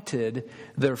appointed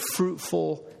their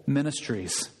fruitful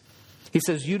ministries. He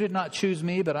says, you did not choose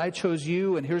me, but I chose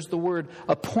you. And here's the word,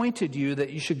 appointed you that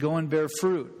you should go and bear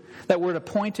fruit. That word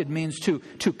appointed means to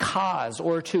cause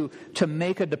or to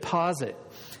make a deposit.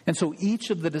 And so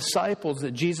each of the disciples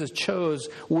that Jesus chose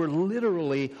were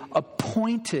literally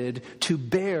appointed to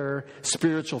bear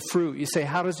spiritual fruit. You say,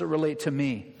 how does it relate to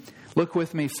me? Look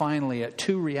with me finally at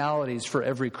 2 realities for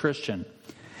every Christian.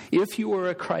 If you are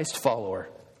a Christ follower,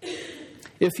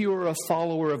 if you are a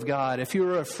follower of God, if you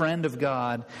are a friend of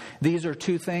God, these are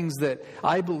 2 things that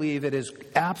I believe it is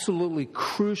absolutely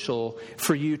crucial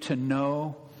for you to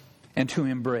know and to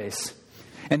embrace.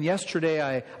 And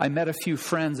yesterday I met a few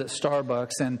friends at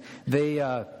Starbucks, and they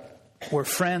were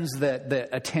friends that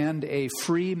attend a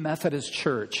free Methodist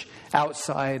church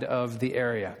outside of the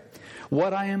area.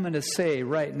 What I am going to say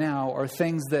right now are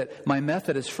things that my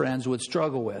Methodist friends would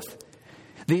struggle with.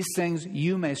 These things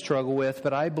you may struggle with,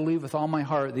 but I believe with all my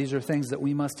heart these are things that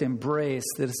we must embrace.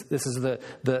 This is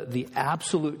the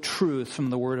absolute truth from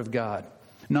the Word of God.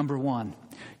 Number one,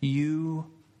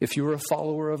 if you're a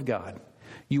follower of God,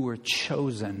 you were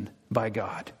chosen by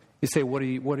God. You say, what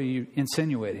are you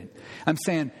insinuating? I'm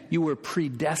saying you were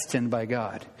predestined by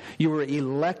God. You were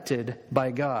elected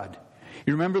by God.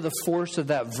 You remember the force of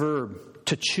that verb,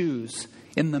 to choose,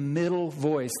 in the middle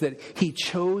voice, that He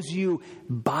chose you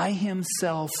by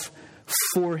Himself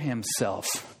for Himself.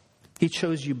 He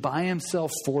chose you by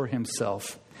Himself for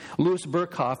Himself. Louis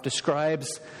Berkhoff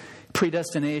describes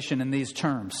predestination in these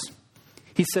terms.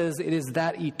 He says it is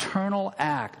that eternal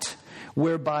act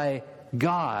whereby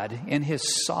God, in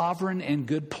His sovereign and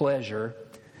good pleasure,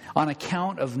 on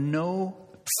account of no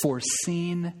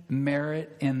foreseen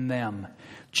merit in them,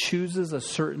 chooses a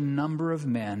certain number of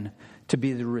men to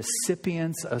be the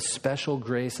recipients of special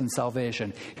grace and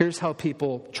salvation. Here's how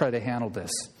people try to handle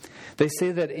this. They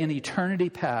say that in eternity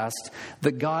past,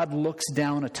 that God looks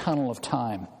down a tunnel of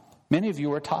time. Many of you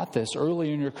were taught this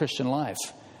early in your Christian life.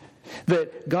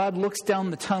 That God looks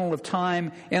down the tunnel of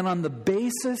time, and on the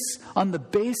basis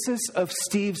of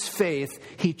Steve's faith,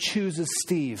 He chooses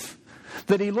Steve.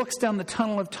 That He looks down the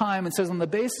tunnel of time and says, on the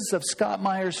basis of Scott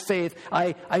Meyer's faith,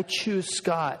 I choose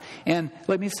Scott. And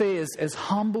let me say as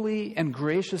humbly and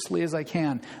graciously as I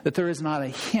can, that there is not a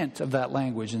hint of that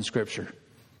language in Scripture.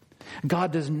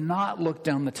 God does not look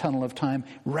down the tunnel of time.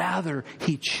 Rather,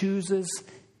 He chooses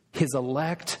His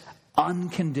elect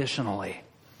unconditionally.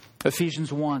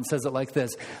 Ephesians 1 says it like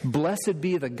this: Blessed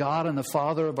be the God and the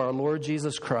Father of our Lord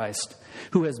Jesus Christ,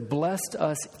 who has blessed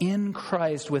us in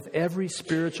Christ with every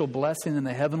spiritual blessing in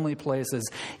the heavenly places,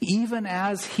 even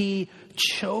as He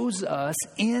chose us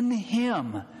in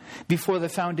Him before the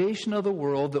foundation of the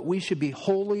world, that we should be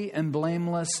holy and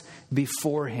blameless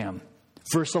before Him.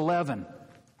 Verse 11,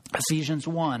 Ephesians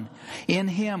 1, In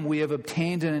Him we have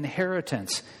obtained an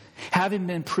inheritance, having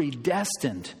been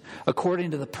predestined according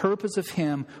to the purpose of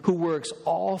Him who works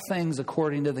all things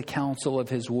according to the counsel of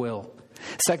His will.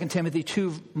 2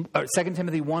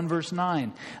 Timothy 1 verse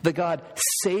 9, that God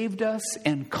saved us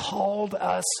and called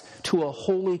us to a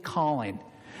holy calling,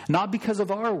 not because of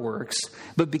our works,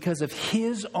 but because of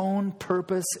His own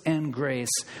purpose and grace,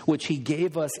 which He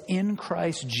gave us in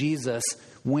Christ Jesus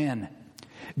when?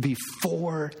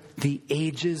 Before the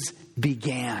ages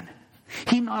began.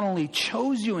 He not only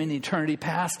chose you in eternity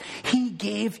past, He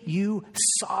gave you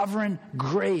sovereign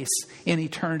grace in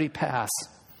eternity past.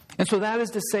 And so that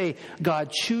is to say,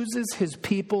 God chooses His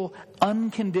people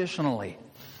unconditionally.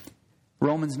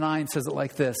 Romans 9 says it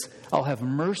like this: I'll have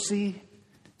mercy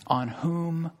on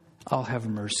whom I'll have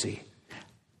mercy.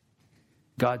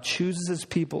 God chooses His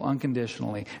people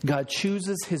unconditionally. God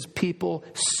chooses His people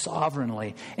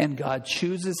sovereignly. And God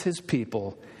chooses His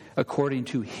people according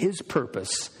to His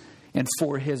purpose and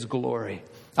for His glory.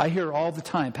 I hear all the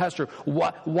time, Pastor,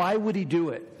 why would He do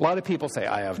it? A lot of people say,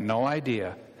 I have no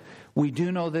idea. We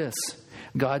do know this: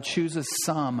 God chooses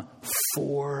some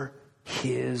for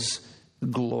His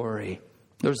glory.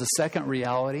 There's a second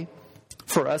reality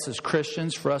for us as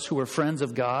Christians, for us who are friends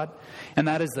of God, and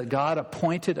that is that God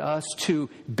appointed us to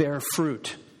bear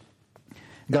fruit.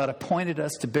 God appointed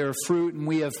us to bear fruit, and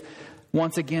we have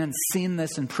once again seen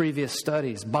this in previous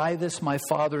studies. By this my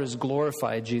Father is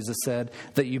glorified, Jesus said,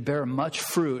 that you bear much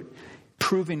fruit,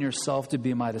 proving yourself to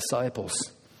be my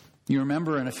disciples. You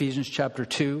remember in Ephesians chapter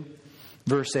 2,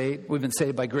 verse 8, we've been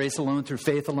saved by grace alone, through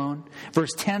faith alone.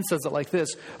 Verse 10 says it like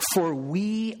this: For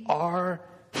we are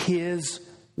His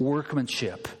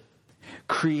workmanship,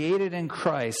 created in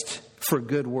Christ for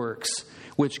good works,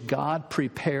 which God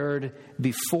prepared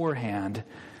beforehand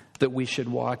that we should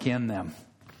walk in them.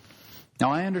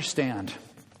 Now, I understand.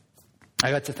 I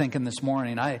got to thinking this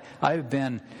morning, I've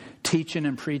been teaching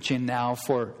and preaching now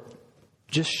for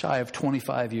just shy of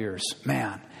 25 years.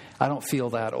 Man, I don't feel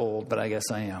that old, but I guess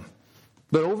I am.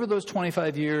 But over those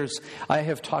 25 years, I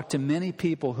have talked to many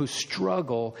people who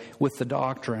struggle with the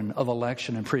doctrine of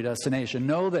election and predestination.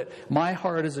 Know that my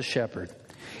heart as a shepherd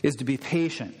is to be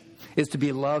patient, is to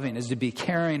be loving, is to be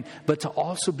caring, but to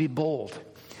also be bold.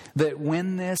 That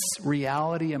when this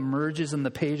reality emerges in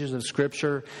the pages of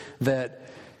Scripture, that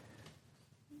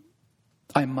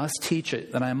I must teach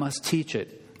it, that I must teach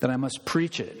it, that I must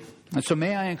preach it. And so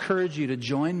may I encourage you to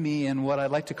join me in what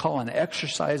I'd like to call an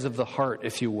exercise of the heart,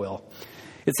 if you will.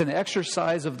 It's an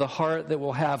exercise of the heart that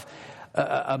will have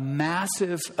a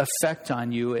massive effect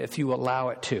on you if you allow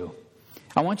it to.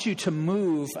 I want you to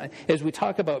move, as we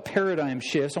talk about paradigm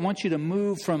shifts, I want you to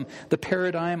move from the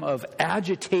paradigm of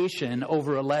agitation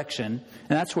over election, and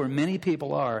that's where many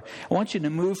people are. I want you to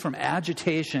move from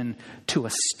agitation to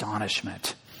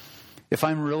astonishment. If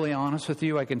I'm really honest with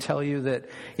you, I can tell you that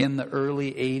in the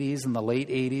early 80s and the late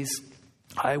 80s,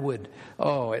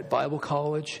 at Bible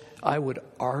college, I would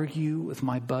argue with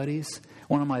my buddies.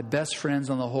 One of my best friends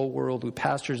in the whole world who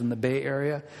pastors in the Bay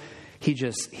Area,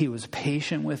 he was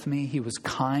patient with me. He was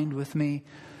kind with me.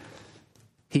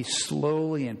 He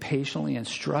slowly and patiently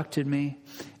instructed me.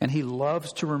 And he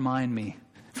loves to remind me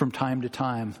from time to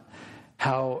time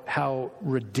how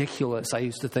ridiculous I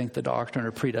used to think the doctrine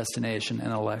of predestination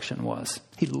and election was.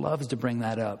 He loves to bring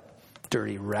that up.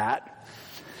 Dirty rat.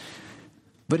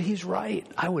 But he's right.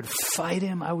 I would fight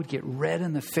him. I would get red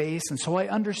in the face. And so I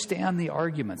understand the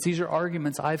arguments. These are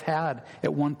arguments I've had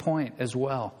at one point as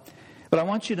well. But I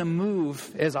want you to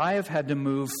move, as I have had to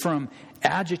move, from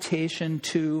agitation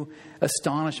to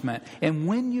astonishment. And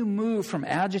when you move from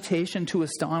agitation to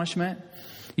astonishment,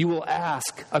 you will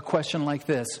ask a question like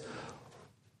this: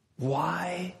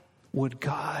 why would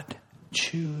God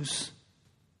choose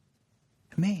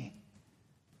me?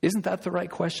 Isn't that the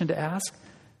right question to ask?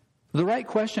 The right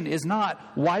question is not,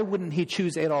 why wouldn't he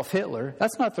choose Adolf Hitler?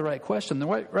 That's not the right question. The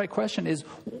right question is,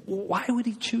 why would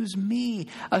he choose me,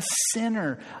 a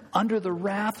sinner, under the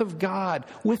wrath of God,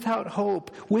 without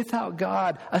hope, without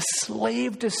God, a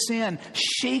slave to sin,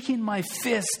 shaking my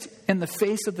fist in the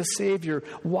face of the Savior?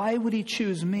 Why would he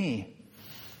choose me?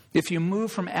 If you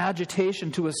move from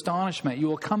agitation to astonishment, you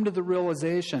will come to the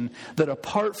realization that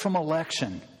apart from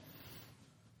election,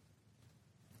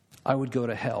 I would go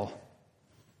to hell.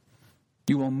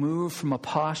 You will move from a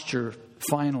posture,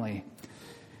 finally,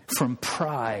 from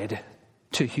pride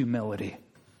to humility.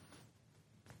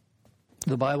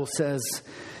 The Bible says,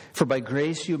 "For by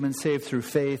grace you have been saved through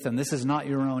faith, and this is not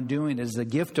your own doing, it is the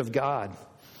gift of God."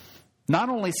 Not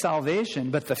only salvation,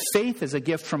 but the faith is a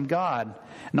gift from God,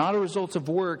 not a result of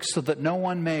works, so that no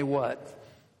one may what?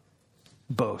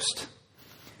 Boast.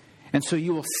 And so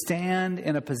you will stand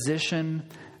in a position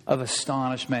of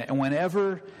astonishment. And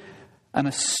whenever an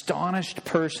astonished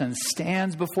person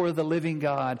stands before the living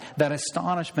God, that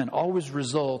astonishment always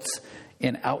results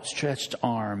in outstretched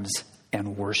arms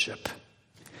and worship.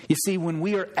 You see, when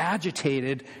we are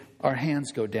agitated, our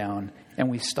hands go down and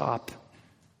we stop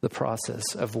the process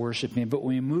of worshiping. But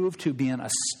when we move to being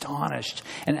astonished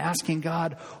and asking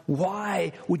God,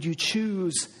 why would you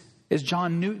choose, as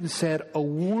John Newton said, a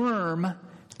worm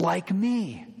like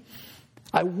me?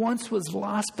 I once was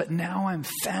lost, but now I'm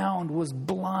found, was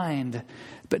blind,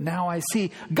 but now I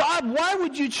see. God, why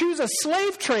would you choose a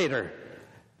slave trader?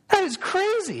 That is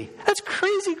crazy. That's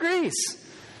crazy grace.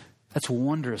 That's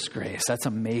wondrous grace. That's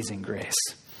amazing grace.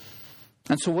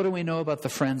 And so what do we know about the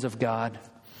friends of God?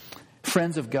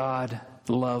 Friends of God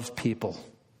love people.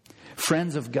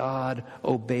 Friends of God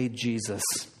obey Jesus.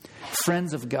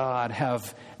 Friends of God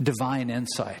have divine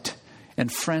insight. And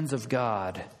friends of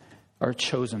God are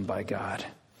chosen by God.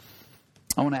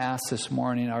 I want to ask this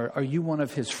morning, are you one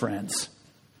of his friends?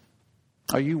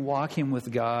 Are you walking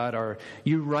with God? Are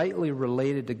you rightly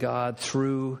related to God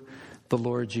through the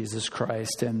Lord Jesus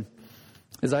Christ? And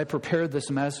as I prepared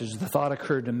this message, the thought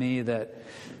occurred to me that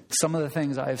some of the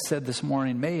things I've said this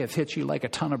morning may have hit you like a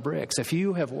ton of bricks. If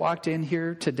you have walked in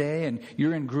here today and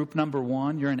you're in group number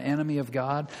 1, you're an enemy of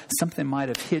God, something might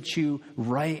have hit you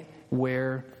right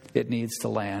where it needs to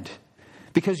land.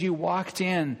 Because you walked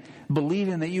in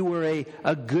believing that you were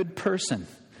a good person.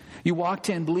 You walked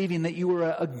in believing that you were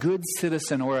a good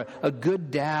citizen or a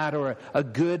good dad or a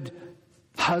good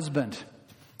husband.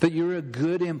 That you're a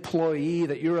good employee,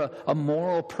 that you're a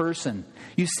moral person.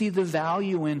 You see the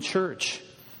value in church.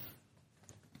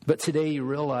 But today you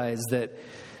realize that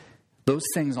those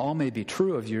things all may be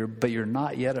true of you, but you're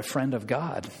not yet a friend of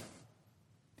God.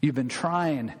 You've been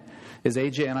trying, as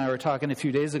AJ and I were talking a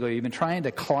few days ago, you've been trying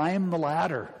to climb the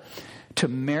ladder to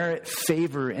merit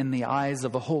favor in the eyes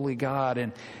of a holy God.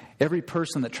 And every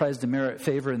person that tries to merit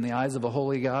favor in the eyes of a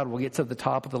holy God will get to the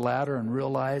top of the ladder and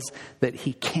realize that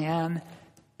he can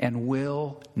and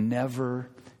will never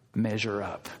measure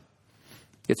up.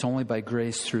 It's only by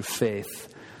grace through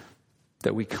faith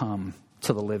that we come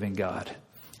to the living God.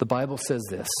 The Bible says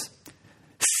this: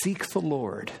 seek the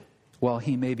Lord while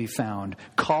he may be found.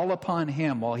 Call upon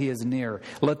him while he is near.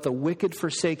 Let the wicked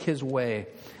forsake his way.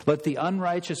 Let the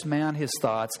unrighteous man his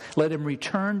thoughts. Let him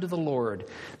return to the Lord,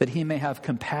 that he may have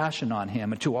compassion on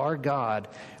him, and to our God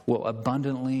will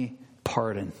abundantly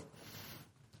pardon.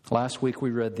 Last week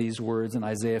we read these words in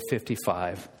Isaiah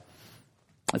 55.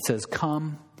 It says,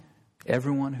 "Come,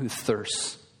 everyone who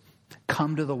thirsts,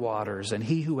 come to the waters, and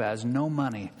he who has no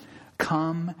money,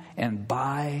 come and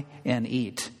buy and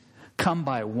eat. Come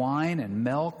buy wine and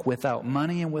milk without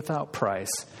money and without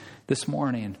price. This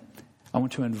morning, I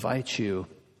want to invite you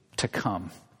to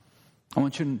come. I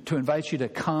want to invite you to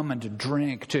come and to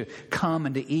drink, to come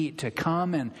and to eat, to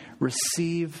come and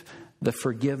receive the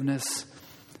forgiveness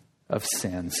of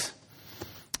sins.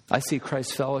 I see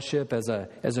Christ Fellowship as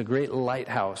a great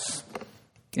lighthouse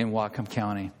in Whatcom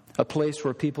County, a place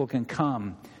where people can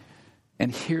come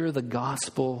and hear the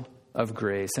gospel of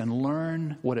grace and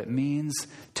learn what it means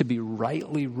to be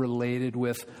rightly related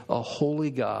with a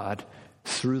holy God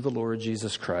through the Lord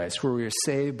Jesus Christ, where we are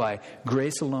saved by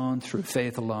grace alone, through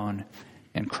faith alone,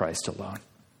 and Christ alone.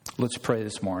 Let's pray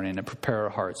this morning and prepare our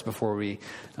hearts before we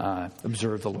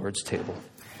observe the Lord's table.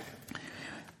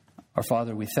 Our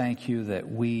Father, we thank you that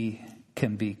we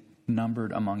can be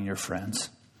numbered among your friends.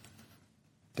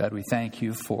 God, we thank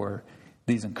you for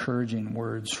these encouraging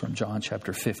words from John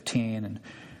chapter 15. And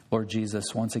Lord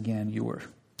Jesus, once again, you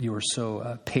were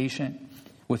so patient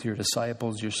with your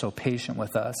disciples. You're so patient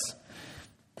with us.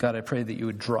 God, I pray that you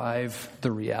would drive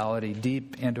the reality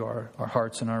deep into our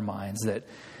hearts and our minds that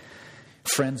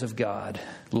friends of God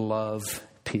love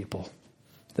people,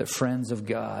 that friends of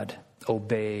God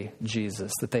obey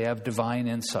Jesus, that they have divine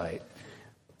insight,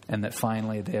 and that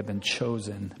finally they have been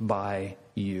chosen by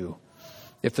you.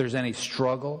 If there's any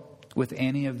struggle with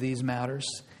any of these matters,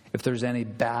 if there's any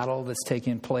battle that's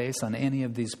taking place on any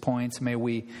of these points, may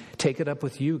we take it up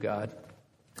with you, God,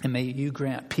 and may you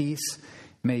grant peace.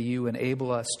 May you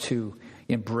enable us to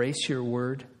embrace your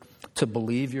word, to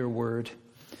believe your word.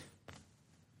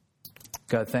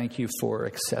 God, thank you for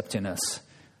accepting us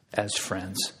as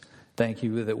friends. Thank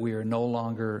you that we are no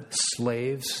longer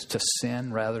slaves to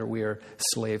sin. Rather, we are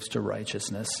slaves to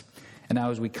righteousness. And now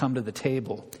as we come to the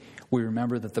table, we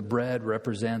remember that the bread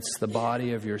represents the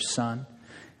body of your Son.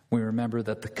 We remember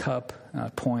that the cup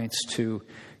points to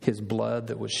his blood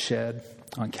that was shed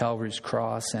on Calvary's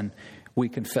cross. And we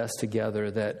confess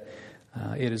together that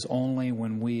it is only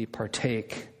when we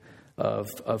partake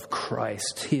of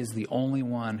Christ, he is the only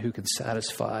one who can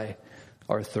satisfy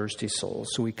our thirsty souls.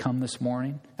 So we come this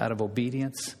morning out of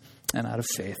obedience and out of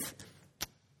faith.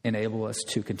 Enable us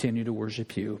to continue to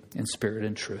worship you in spirit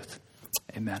and truth.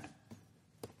 Amen.